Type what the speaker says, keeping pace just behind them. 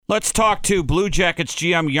Let's talk to Blue Jackets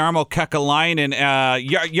GM Jarmo Kekalainen.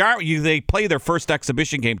 They play their first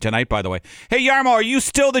exhibition game tonight, by the way. Hey, Jarmo, are you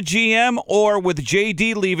still the GM, or with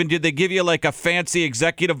JD leaving, did they give you like a fancy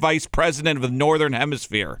executive vice president of the Northern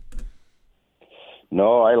Hemisphere?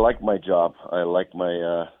 No, I like my job. I like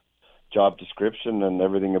my job description and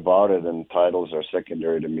everything about it, and titles are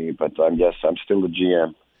secondary to me. But yes, I'm still the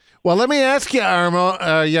GM. Well, let me ask you, Jarmo,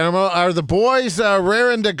 are the boys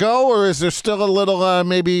raring to go, or is there still a little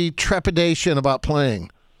maybe trepidation about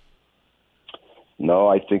playing? No,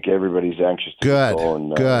 I think everybody's anxious to go.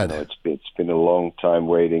 And, Good. It's been a long time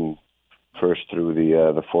waiting, first through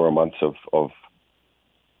the 4 months of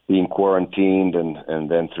being quarantined,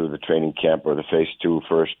 and then through the training camp, or the phase 2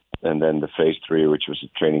 first, and then the phase 3, which was the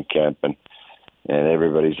training camp, and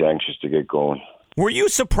everybody's anxious to get going. Were you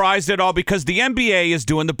surprised at all? Because the NBA is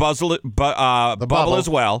doing the bubble as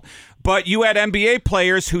well, but you had NBA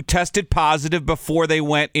players who tested positive before they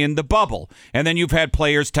went in the bubble, and then you've had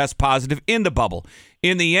players test positive in the bubble.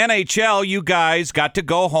 In the NHL, you guys got to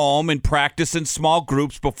go home and practice in small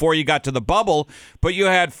groups before you got to the bubble, but you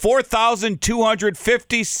had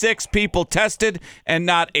 4,256 people tested and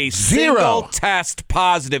not a single test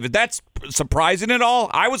positive. That's surprising at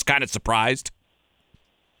all? I was kind of surprised.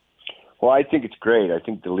 Well, I think it's great. I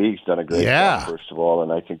think the league's done a great job, first of all,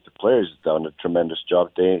 and I think the players have done a tremendous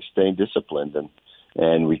job staying disciplined.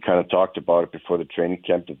 And we kind of talked about it before the training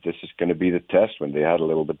camp, that this is going to be the test, when they had a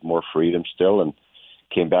little bit more freedom still and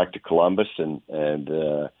came back to Columbus, and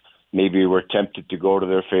maybe were tempted to go to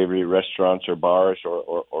their favorite restaurants or bars,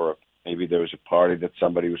 or maybe there was a party that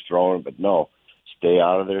somebody was throwing. But no, stay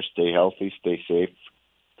out of there, stay healthy, stay safe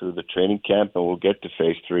through the training camp, and we'll get to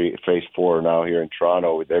phase 4 now here in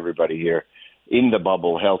Toronto, with everybody here in the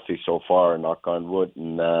bubble healthy so far, knock on wood.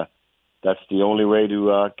 And that's the only way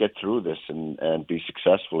to get through this and be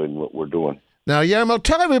successful in what we're doing. Now, Jarmo,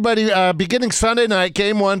 tell everybody, beginning Sunday night,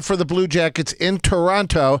 Game 1 for the Blue Jackets in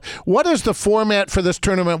Toronto, what is the format for this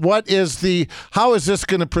tournament? How is this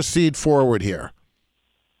going to proceed forward here?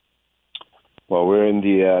 Well, we're in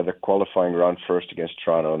the qualifying round first against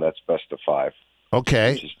Toronto, and that's best of 5.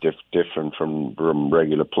 Okay. Which is different from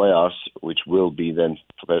regular playoffs, which will be then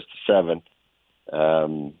best of 7.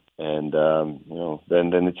 Then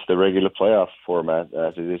it's the regular playoff format,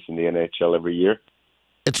 as it is in the NHL every year.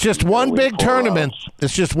 It's just one big tournament.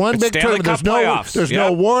 It's just one big tournament. There's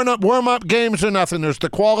no warm-up games or nothing. There's the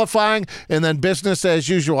qualifying and then business as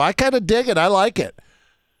usual. I kind of dig it. I like it.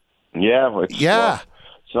 Yeah.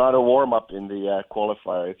 It's not a warm-up in the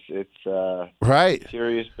qualifier. It's right.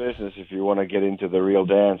 Serious business if you want to get into the real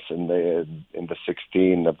dance in the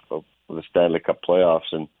 16 of the Stanley Cup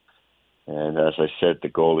playoffs. And as I said, the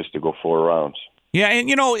goal is to go 4 rounds. Yeah, and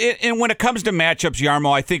and when it comes to matchups,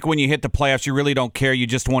 Jarmo, I think when you hit the playoffs, you really don't care. You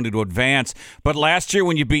just wanted to advance. But last year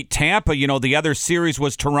when you beat Tampa, the other series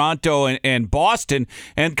was Toronto and Boston,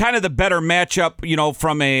 and kind of the better matchup,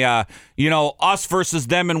 from a, us versus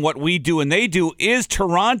them and what we do and they do is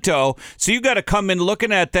Toronto. So you got to come in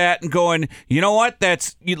looking at that and going, you know what,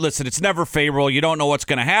 listen, it's never favorable. You don't know what's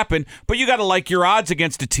going to happen, but you got to like your odds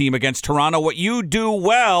against a team, against Toronto. What you do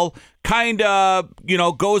well kind of,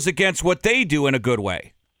 goes against what they do in a good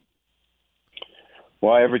way.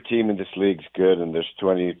 Well, every team in this league is good, and there's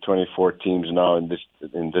 24 teams now in this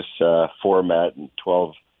format, and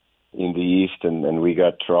 12 in the East, and we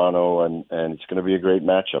got Toronto, and it's going to be a great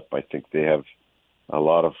matchup. I think they have a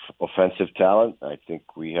lot of offensive talent. I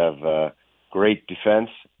think we have great defense.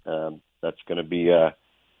 That's going to be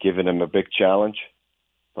giving them a big challenge.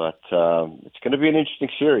 But it's going to be an interesting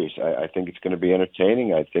series. I think it's going to be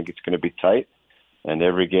entertaining. I think it's going to be tight. And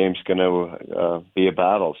every game's going to be a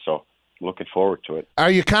battle. So I'm looking forward to it. Are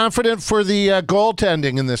you confident for the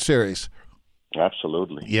goaltending in this series?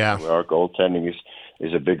 Absolutely. Yeah. Our goaltending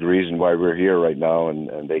is a big reason why we're here right now.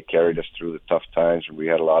 And they carried us through the tough times when we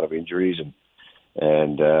had a lot of injuries.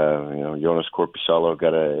 And Jonas Korpisalo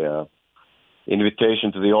got a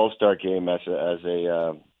invitation to the All-Star game as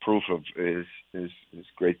a proof of his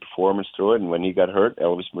great performance through it. And when he got hurt,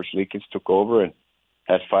 Elvis Merzlikins took over and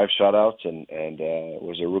had 5 shutouts and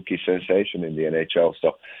was a rookie sensation in the NHL.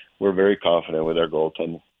 So we're very confident with our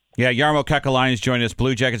goaltending. Yeah, Jarmo Kekalainen is joining us,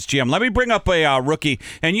 Blue Jackets GM. Let me bring up a rookie.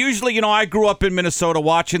 And usually, I grew up in Minnesota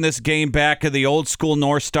watching this game back in the old school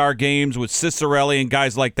North Star games with Cicerelli and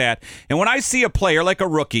guys like that. And when I see a player like a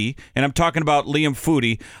rookie, and I'm talking about Liam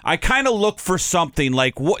Foudy, I kind of look for something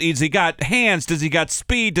like, has he got hands? Does he got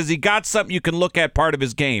speed? Does he got something you can look at part of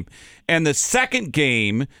his game? And the second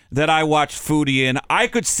game that I watched Foudy in, I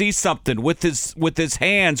could see something with his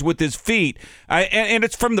hands, with his feet. And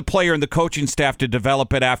it's from the player and the coaching staff to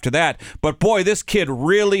develop it after that. But boy, this kid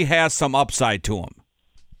really has some upside to him.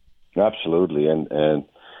 Absolutely, and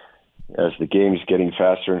as the game is getting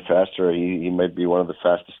faster and faster, he might be one of the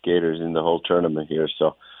fastest skaters in the whole tournament here.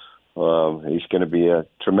 So he's going to be a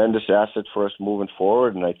tremendous asset for us moving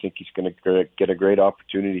forward, and I think he's going to get a great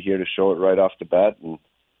opportunity here to show it right off the bat.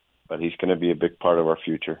 But he's going to be a big part of our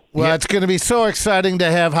future. Well, it's going to be so exciting to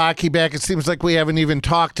have hockey back. It seems like we haven't even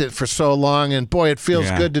talked it for so long, and boy, it feels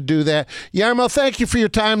good to do that. Jarmo, thank you for your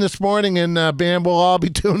time this morning, and Bam, we'll all be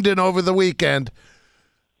tuned in over the weekend.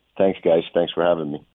 Thanks, guys. Thanks for having me.